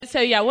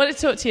I want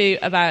to talk to you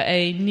about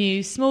a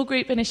new small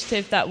group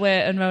initiative that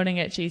we're enrolling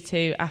at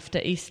G2 after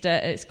Easter.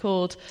 It's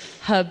called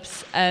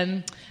Hubs,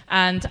 and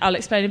I'll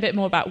explain a bit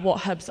more about what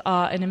Hubs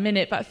are in a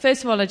minute. But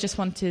first of all, I just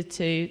wanted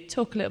to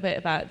talk a little bit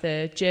about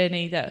the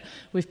journey that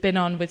we've been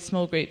on with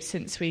small groups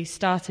since we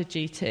started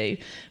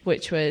G2,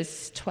 which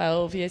was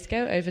 12 years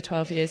ago, over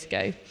 12 years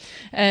ago.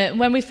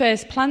 When we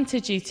first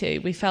planted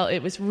G2, we felt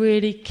it was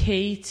really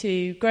key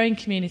to growing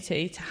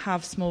community to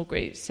have small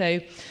groups. So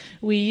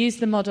we used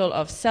the model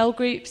of cell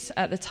groups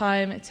at the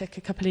time. It took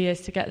a couple of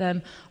years to get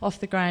them off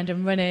the ground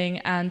and running.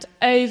 And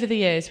over the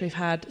years, we've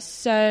had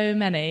so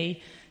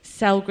many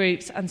cell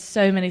groups and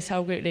so many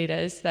cell group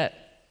leaders that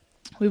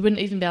we wouldn't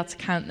even be able to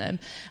count them.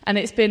 And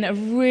it's been a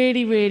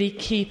really, really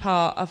key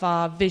part of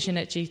our vision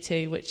at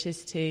G2, which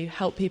is to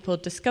help people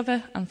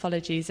discover and follow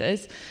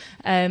Jesus.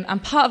 And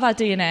part of our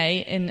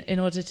DNA in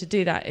order to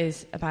do that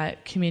is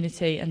about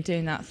community and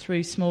doing that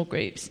through small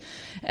groups.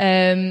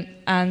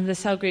 And the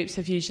cell groups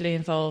have usually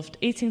involved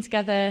eating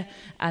together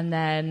and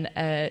then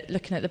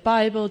looking at the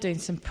Bible, doing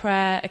some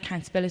prayer,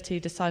 accountability,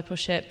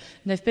 discipleship.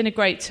 And they've been a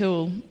great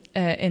tool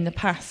in the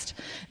past.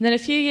 And then a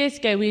few years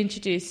ago, we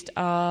introduced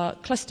our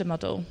cluster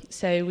model.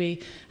 So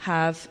we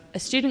have a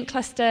student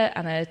cluster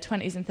and a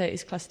 20s and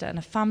 30s cluster and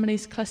a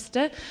families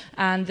cluster.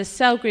 And the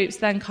cell groups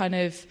then kind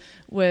of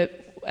were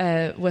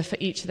for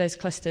each of those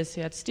clusters.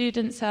 So you had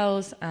student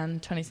cells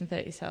and 20s and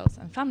 30s cells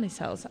and family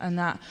cells. And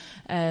that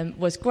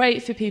was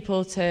great for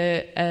people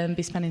to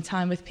be spending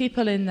time with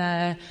people in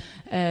their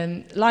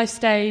life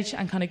stage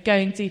and kind of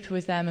going deeper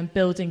with them and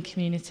building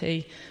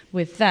community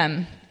with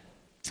them.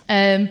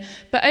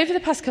 But over the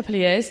past couple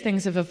of years,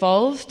 things have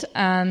evolved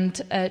and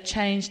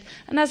changed.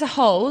 And as a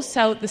whole,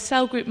 the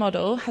cell group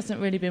model hasn't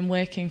really been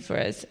working for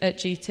us at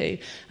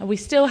G2. And we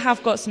still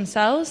have got some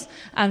cells.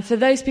 And for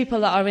those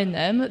people that are in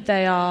them,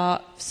 they are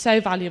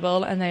so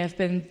valuable and they have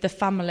been the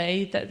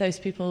family that those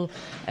people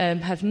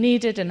have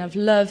needed and have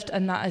loved.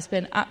 And that has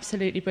been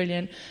absolutely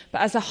brilliant. But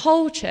as a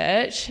whole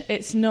church,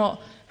 it's not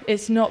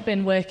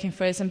been working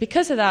for us. And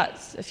because of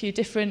that, a few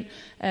different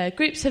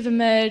groups have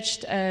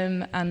emerged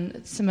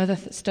and some other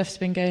stuff's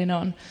been going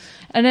on.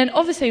 And then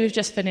obviously we've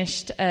just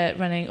finished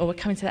running, or we're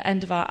coming to the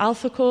end of our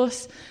Alpha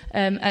course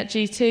at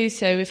G2.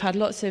 So we've had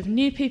lots of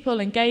new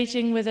people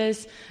engaging with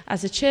us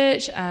as a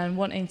church and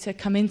wanting to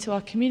come into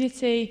our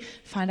community,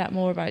 find out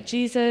more about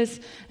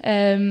Jesus.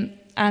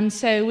 And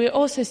so we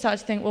also started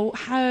to think, well,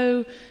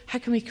 how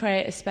can we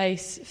create a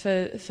space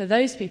for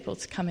those people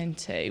to come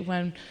into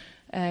when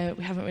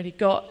we haven't really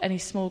got any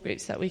small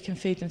groups that we can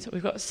feed them. So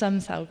we've got some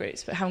cell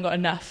groups, but haven't got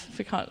enough.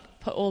 We can't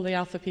put all the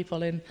Alpha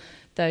people in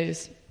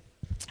those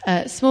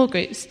small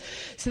groups.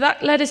 So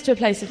that led us to a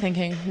place of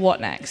thinking, what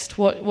next?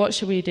 What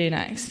should we do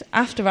next?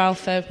 After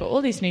Alpha, we've got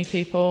all these new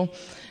people,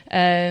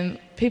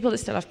 people that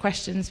still have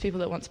questions, people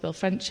that want to build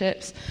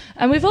friendships.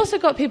 And we've also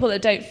got people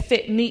that don't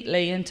fit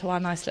neatly into our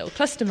nice little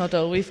cluster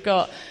model. We've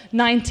got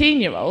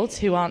 19-year-olds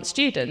who aren't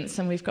students,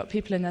 and we've got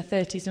people in their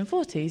 30s and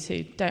 40s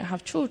who don't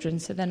have children,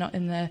 so they're not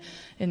in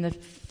the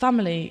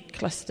family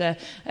cluster.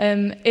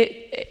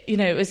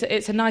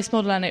 It's a nice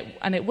model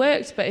and it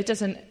worked, but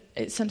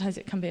sometimes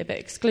it can be a bit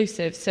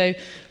exclusive. So we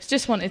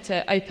just wanted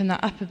to open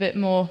that up a bit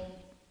more.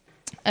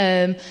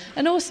 And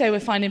also we're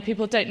finding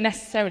people don't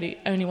necessarily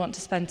only want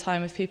to spend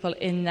time with people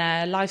in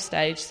their life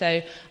stage.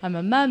 So I'm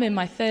a mum in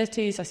my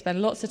 30s. I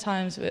spend lots of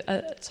time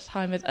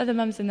with other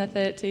mums in their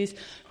 30s.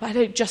 But I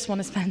don't just want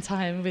to spend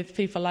time with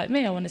people like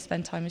me. I want to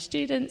spend time with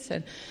students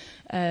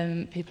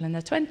and people in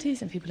their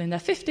 20s and people in their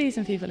 50s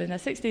and people in their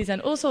 60s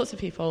and all sorts of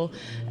people.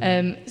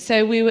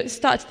 So we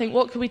started to think,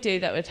 what could we do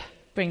that would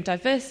bring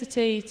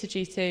diversity to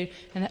G2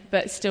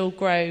 but still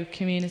grow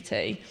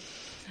community?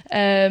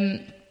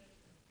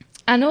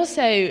 And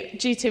also,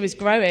 G2 is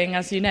growing,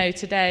 as you know,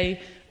 today.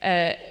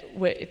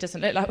 It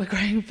doesn't look like we're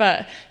growing,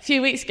 but a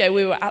few weeks ago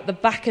we were at the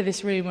back of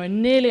this room. We're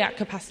nearly at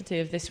capacity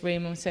of this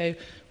room, and so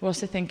we're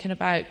also thinking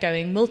about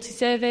going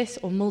multi-service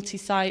or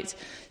multi-site.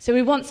 So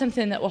we want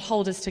something that will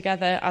hold us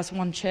together as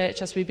one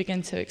church as we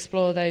begin to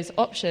explore those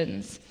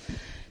options.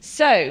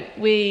 So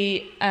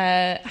we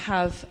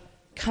have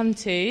come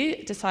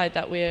to decide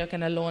that we are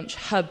going to launch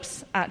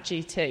Hubs at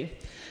G2.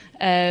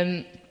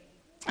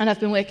 And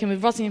I've been working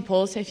with Rosie and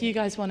Paul, so if you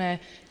guys want to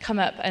come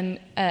up and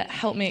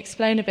help me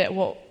explain a bit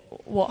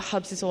what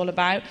Hubs is all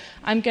about.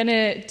 I'm going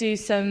to do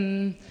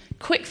some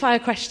quick-fire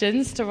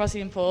questions to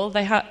Rosie and Paul.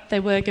 They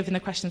were given the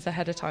questions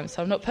ahead of time,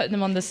 so I'm not putting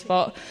them on the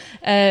spot.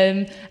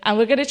 And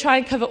we're going to try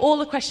and cover all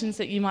the questions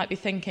that you might be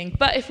thinking.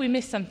 But if we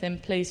miss something,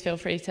 please feel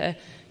free to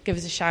give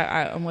us a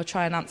shout-out, and we'll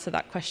try and answer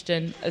that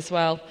question as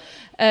well.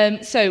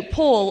 So,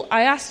 Paul,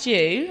 I asked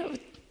you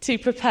to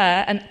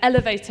prepare an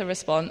elevator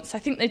response. I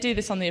think they do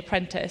this on The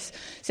Apprentice.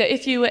 So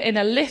if you were in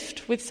a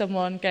lift with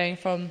someone going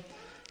from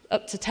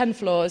up to 10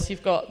 floors,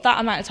 you've got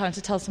that amount of time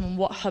to tell someone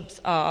what Hubs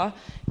are.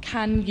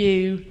 Can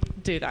you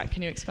do that?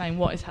 Can you explain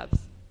what is Hubs?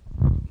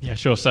 Yeah,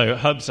 sure. So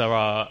Hubs are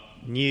our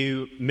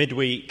new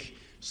midweek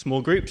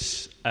small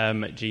groups at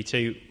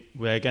G2.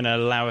 We're going to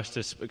allow us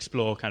to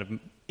explore kind of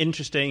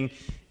interesting,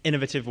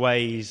 innovative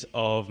ways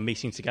of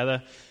meeting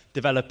together.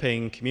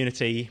 developing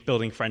community,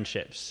 building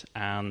friendships,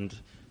 and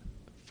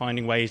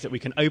finding ways that we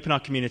can open our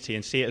community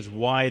and see it as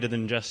wider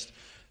than just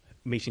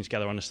meeting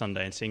together on a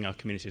Sunday, and seeing our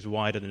community as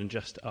wider than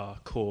just our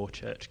core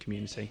church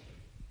community.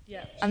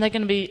 Yeah, and they're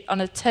going to be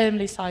on a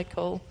termly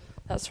cycle.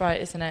 That's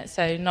right, isn't it?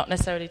 So not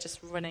necessarily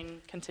just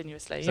running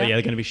continuously. So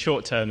they're going to be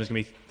short term. There's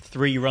going to be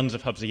 3 runs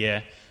of hubs a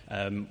year,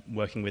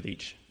 working with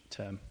each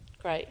term.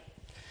 Great.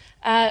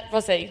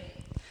 Rosie,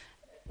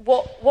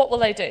 what will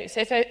they do?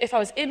 So if I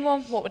was in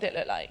one, what would it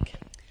look like?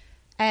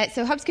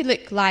 So hubs could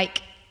look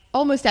like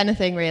almost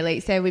anything,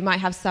 really. So we might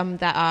have some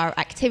that are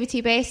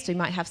activity-based. We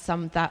might have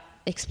some that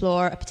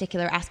explore a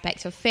particular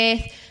aspect of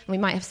faith, and we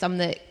might have some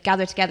that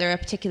gather together a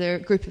particular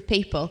group of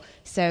people.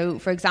 So,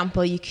 for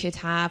example, you could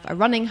have a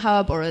running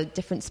hub or a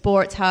different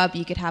sports hub.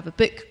 You could have a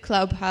book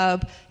club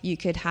hub. You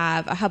could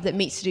have a hub that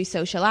meets to do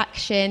social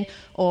action,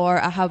 or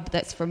a hub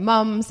that's for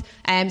mums.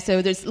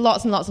 So there's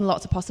lots and lots and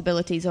lots of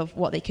possibilities of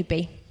what they could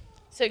be.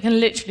 So it can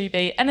literally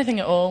be anything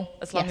at all,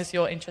 as long as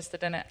you're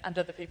interested in it and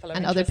other people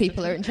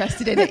are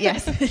interested in it,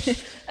 yes.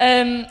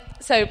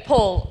 So,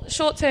 Paul,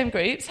 short-term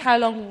groups, how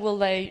long will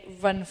they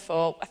run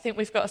for? I think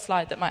we've got a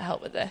slide that might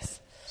help with this.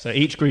 So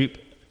each group,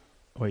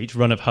 or each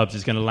run of hubs,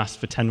 is going to last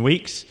for 10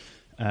 weeks.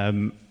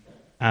 And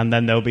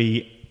then there'll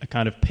be a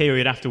kind of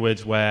period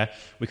afterwards where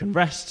we can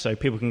rest, so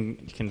people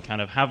can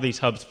kind of have these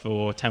hubs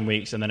for 10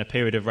 weeks, and then a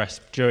period of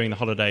rest during the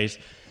holidays,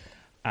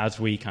 as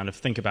we kind of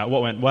think about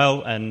what went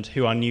well and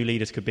who our new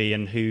leaders could be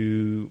and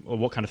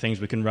what kind of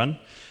things we can run.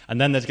 And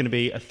then there's going to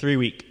be a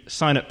 3-week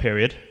sign-up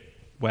period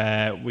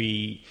where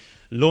we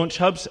launch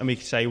hubs and we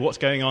can say what's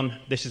going on,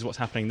 this is what's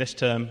happening this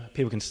term,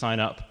 people can sign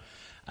up,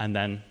 and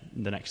then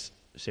the next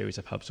series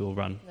of hubs will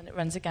run. And then it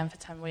runs again for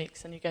 10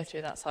 weeks and you go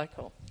through that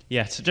cycle.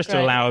 Yeah, so just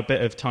to allow a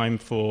bit of time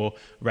for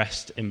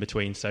rest in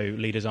between, so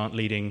leaders aren't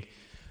leading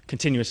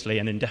continuously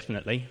and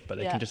indefinitely, but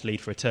they can just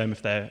lead for a term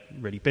if they're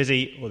really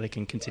busy, or they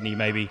can continue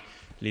maybe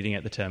leading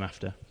at the term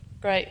after.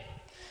 Great.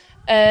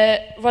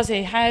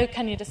 Rosie, how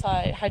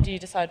do you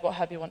decide what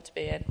hub you want to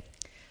be in?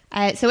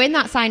 So in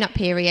that sign-up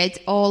period,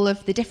 all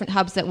of the different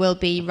hubs that we'll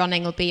be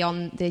running will be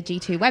on the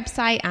G2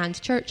 website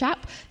and church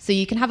app. So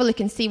you can have a look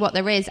and see what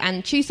there is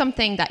and choose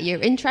something that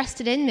you're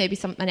interested in, maybe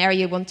an area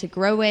you want to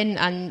grow in,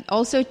 and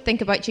also think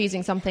about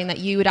choosing something that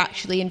you would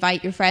actually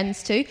invite your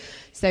friends to,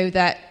 so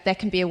that there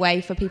can be a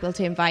way for people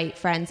to invite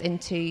friends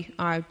into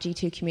our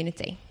G2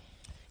 community.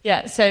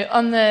 Yeah, so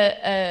on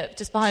the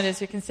just behind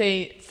us, you can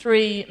see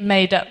 3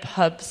 made-up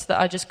hubs that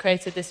I just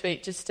created this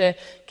week, just to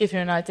give you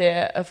an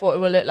idea of what it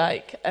will look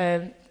like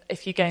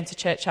if you go into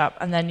Church App,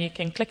 and then you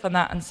can click on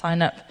that and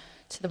sign up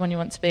to the one you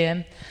want to be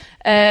in.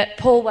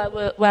 Paul,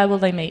 where will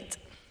they meet?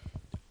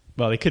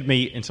 Well, they could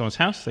meet in someone's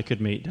house, they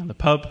could meet down the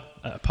pub,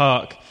 at a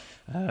park,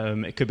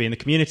 it could be in the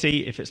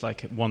community if it's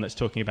like one that's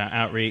talking about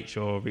outreach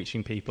or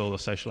reaching people or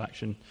social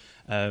action.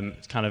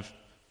 It's kind of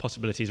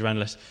possibilities are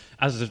endless.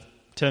 As of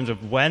terms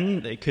of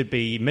when, it could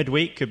be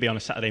midweek, could be on a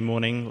Saturday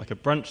morning, like a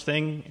brunch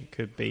thing, it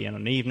could be in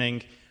an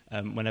evening,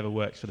 whenever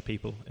works for the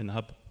people in the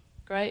hub.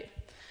 Great.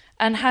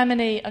 And how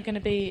many are going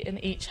to be in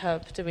each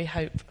hub, do we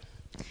hope?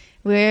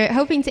 We're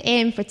hoping to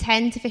aim for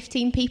 10 to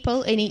 15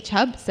 people in each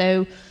hub,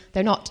 so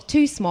they're not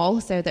too small,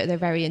 so that they're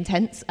very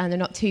intense, and they're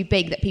not too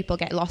big that people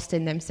get lost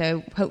in them.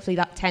 So hopefully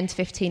that 10 to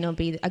 15 will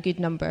be a good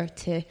number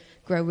to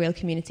grow real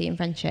community and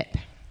friendship.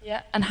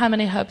 Yeah, and how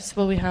many hubs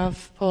will we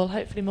have, Paul?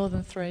 Hopefully more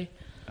than 3.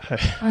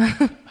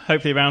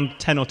 Hopefully around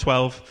 10 or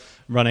 12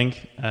 running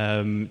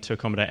to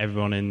accommodate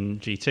everyone in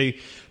G2.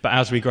 But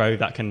as we grow,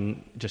 that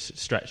can just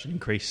stretch and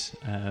increase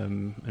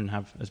and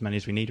have as many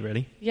as we need,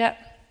 really. Yeah,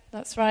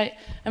 that's right.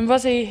 And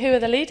Rosie, who are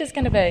the leaders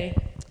going to be?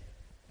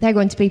 They're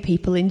going to be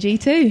people in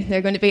G2.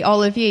 They're going to be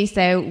all of you.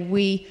 So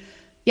we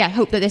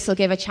hope that this will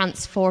give a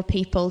chance for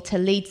people to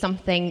lead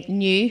something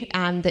new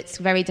and that's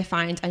very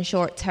defined and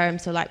short term.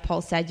 So like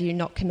Paul said, you're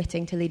not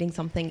committing to leading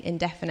something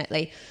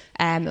indefinitely.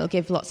 It'll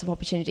give lots of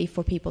opportunity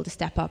for people to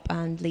step up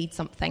and lead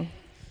something.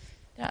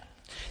 Yeah.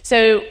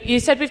 So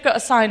you said we've got a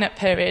sign-up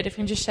period. If you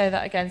can just show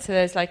that again. So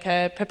there's like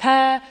a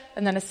prepare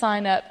and then a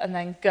sign-up and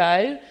then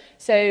go.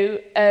 So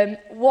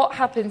what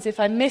happens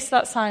if I miss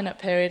that sign-up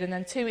period and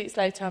then 2 weeks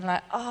later I'm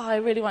like, I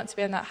really want to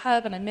be in that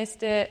hub and I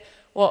missed it?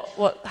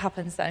 What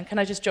happens then? Can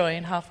I just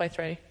join halfway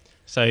through?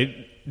 So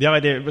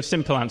the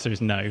simple answer is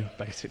no,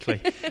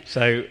 basically.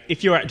 So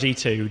if you're at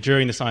G2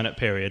 during the sign-up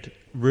period,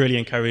 really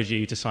encourage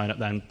you to sign up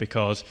then,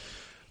 because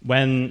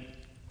when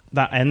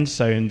that ends,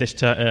 so in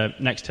this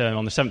next term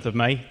on the 7th of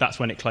May, that's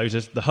when it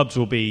closes. The hubs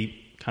will be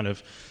kind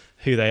of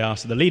who they are,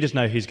 so the leaders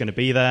know who's going to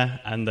be there,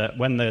 and that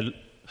when the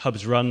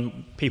hubs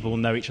run, people will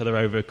know each other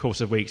over a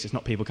course of weeks. It's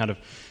not people kind of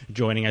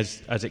joining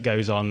as it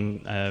goes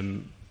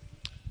on.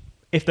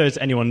 If there's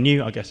anyone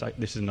new, I guess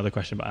this is another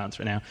question, but I'll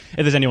answer it now.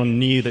 If there's anyone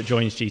new that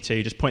joins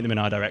G2, just point them in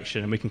our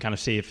direction and we can kind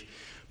of see if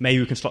maybe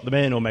we can slot them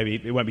in, or maybe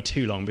it won't be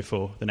too long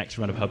before the next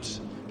run of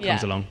hubs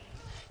comes along.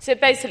 So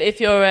basically,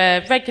 if you're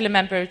a regular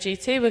member of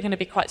G2, we're going to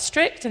be quite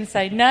strict and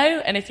say no,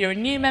 and if you're a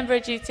new member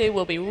of G2,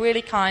 we'll be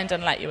really kind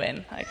and let you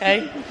in,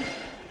 okay?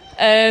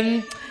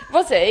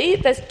 Rosie,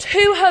 there's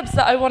 2 hubs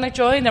that I want to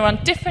join. They're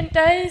on different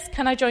days.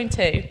 Can I join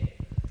 2?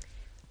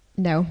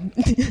 No.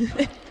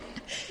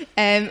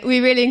 We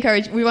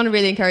want to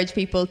really encourage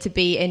people to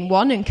be in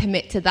one and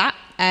commit to that.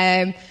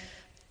 And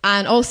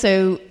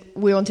also,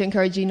 we want to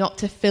encourage you not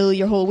to fill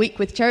your whole week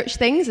with church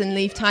things and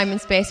leave time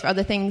and space for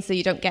other things so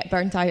you don't get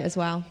burnt out as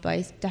well. But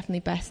it's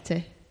definitely best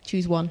to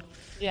choose one.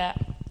 Yeah.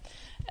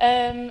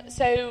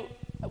 So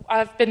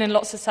I've been in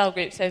lots of cell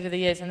groups over the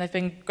years, and they've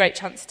been a great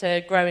chance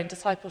to grow in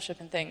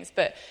discipleship and things.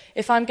 But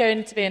if I'm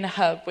going to be in a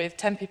hub with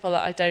 10 people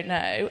that I don't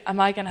know,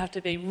 am I going to have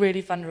to be really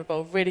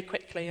vulnerable really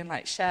quickly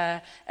and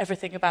share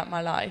everything about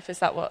my life? Is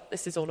that what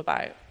this is all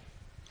about?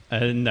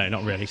 No,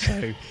 not really.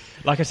 So,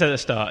 like I said at the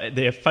start,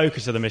 the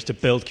focus of them is to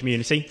build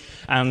community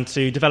and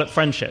to develop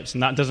friendships.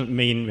 And that doesn't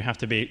mean we have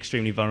to be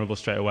extremely vulnerable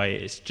straight away.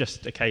 It's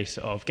just a case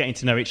of getting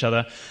to know each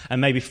other.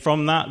 And maybe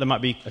from that, there might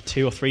be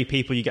 2 or 3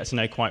 people you get to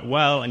know quite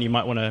well, and you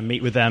might want to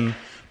meet with them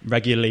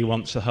regularly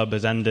once the hub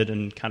has ended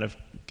and kind of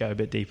go a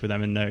bit deeper with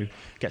them and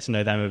get to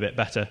know them a bit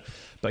better.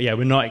 But yeah,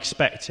 we're not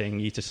expecting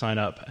you to sign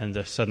up and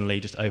suddenly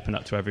just open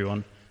up to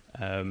everyone.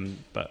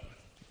 But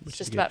it's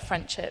just about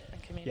friendship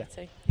and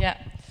community. Yeah.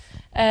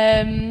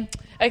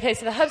 Okay,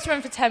 so the hub's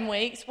run for 10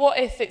 weeks. What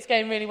if it's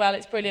going really well,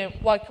 it's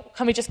brilliant? Why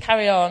can we just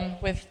carry on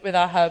with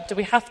our hub? Do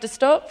we have to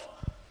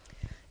stop?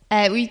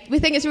 We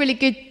think it's a really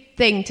good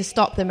thing to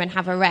stop them and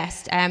have a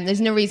rest.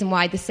 There's no reason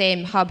why the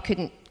same hub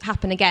couldn't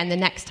happen again the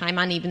next time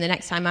and even the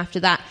next time after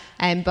that.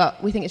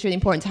 But we think it's really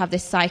important to have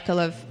this cycle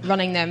of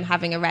running them,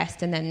 having a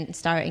rest, and then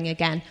starting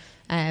again.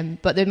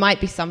 But there might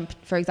be some,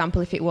 for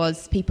example, if it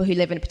was people who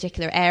live in a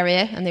particular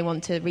area and they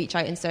want to reach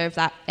out and serve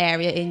that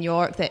area in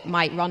York, that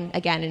might run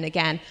again and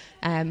again,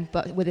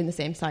 but within the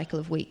same cycle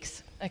of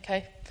weeks.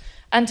 Okay.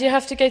 And do you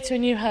have to go to a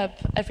new hub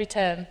every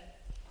term?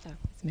 Oh,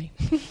 it's me.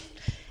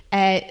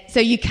 So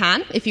you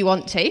can, if you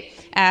want to.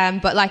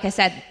 But like I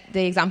said,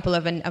 the example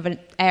of an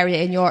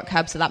area in York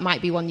hub, so that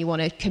might be one you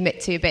want to commit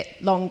to a bit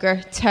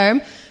longer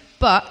term.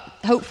 But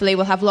hopefully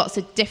we'll have lots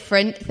of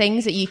different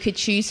things that you could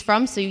choose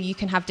from, so you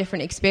can have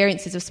different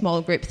experiences of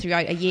small group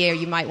throughout a year.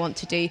 You might want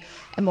to do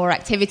a more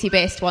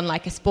activity-based one,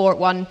 like a sport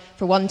one,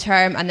 for one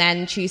term, and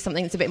then choose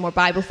something that's a bit more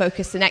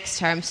Bible-focused the next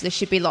term. So there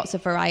should be lots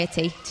of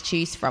variety to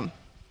choose from.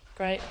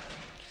 Great.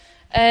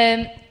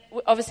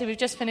 Obviously, we've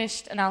just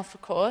finished an Alpha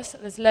course.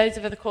 There's loads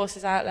of other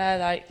courses out there,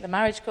 like the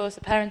marriage course,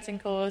 the parenting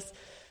course,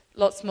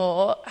 lots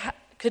more.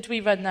 Could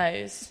we run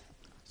those?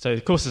 So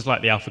courses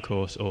like the Alpha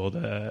course or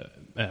the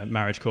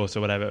marriage course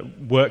or whatever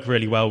work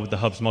really well with the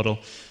hubs model.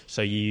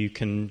 So you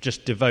can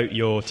just devote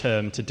your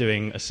term to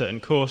doing a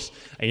certain course,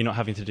 and you're not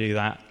having to do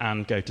that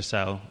and go to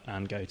cell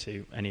and go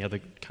to any other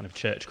kind of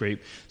church group.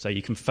 So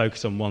you can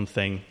focus on one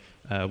thing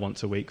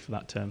once a week for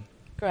that term.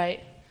 Great.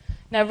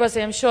 Now,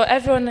 Rosie, I'm sure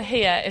everyone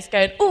here is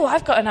going, oh,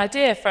 I've got an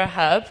idea for a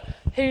hub.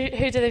 Who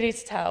do they need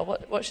to tell?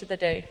 What should they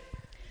do?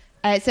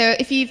 So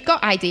if you've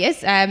got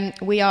ideas,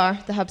 we are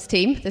the Hubs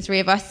team, the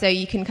 3 of us, so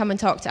you can come and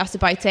talk to us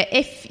about it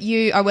if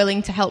you are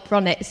willing to help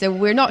run it. So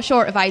we're not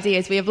short of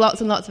ideas. We have lots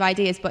and lots of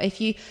ideas, but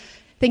if you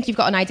think you've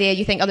got an idea,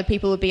 you think other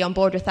people would be on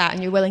board with that,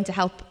 and you're willing to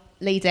help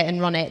lead it and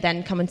run it,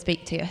 then come and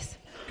speak to us.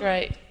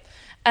 Great.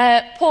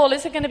 Paul,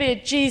 is there going to be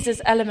a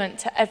Jesus element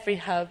to every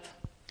hub?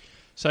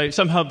 So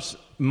some hubs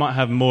might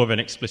have more of an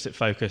explicit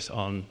focus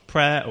on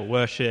prayer or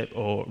worship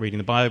or reading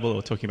the Bible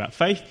or talking about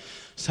faith.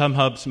 Some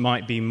hubs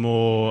might be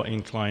more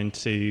inclined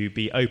to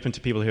be open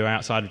to people who are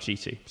outside of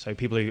G2. So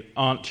people who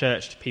aren't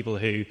churched, people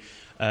who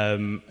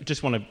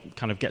just want to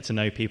kind of get to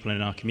know people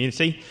in our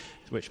community,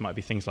 which might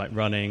be things like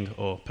running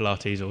or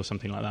Pilates or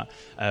something like that.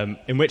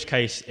 In which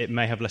case, it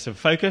may have less of a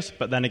focus.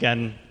 But then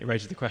again, it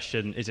raises the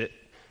question, is it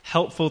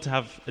helpful to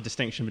have a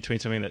distinction between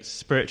something that's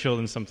spiritual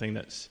and something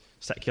that's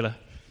secular?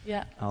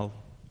 Yeah. I'll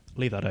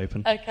leave that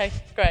open. Okay,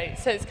 great.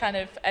 So it's kind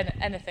of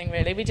anything,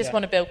 really. We just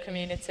want to build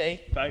community.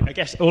 But I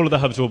guess all of the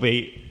hubs will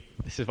be...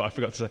 This is what I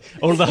forgot to say.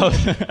 All of the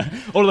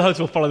hubs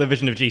will follow the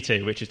vision of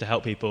G2, which is to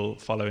help people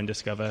follow and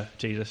discover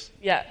Jesus.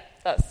 Yeah,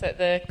 that's at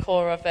the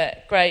core of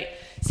it. Great.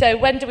 So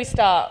when do we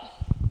start?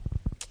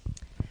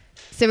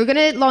 So we're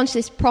going to launch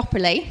this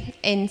properly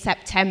in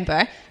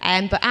September,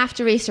 but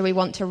after Easter we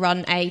want to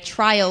run a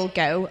trial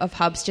go of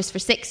hubs just for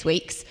 6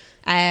 weeks,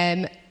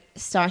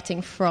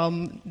 starting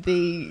from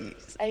the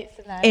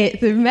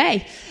 8th of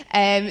May.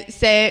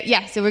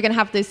 So we're going to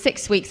have those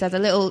 6 weeks as a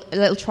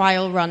little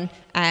trial run,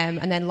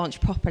 and then launch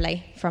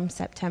properly from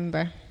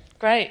September.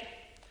 Great.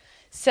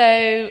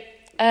 So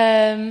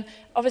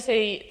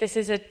obviously this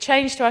is a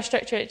change to our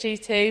structure at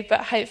G2,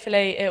 but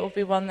hopefully it will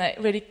be one that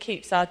really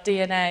keeps our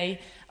DNA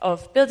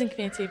of building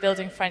community,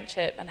 building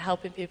friendship, and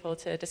helping people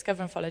to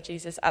discover and follow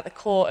Jesus at the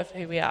core of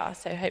who we are.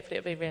 So hopefully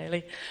it'll be a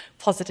really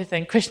positive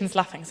thing. Christian's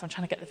laughing, so I'm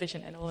trying to get the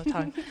vision in all the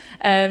time.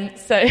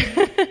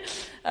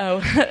 So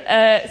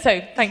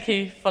thank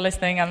you for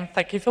listening, and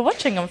thank you for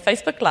watching on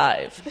Facebook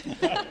Live.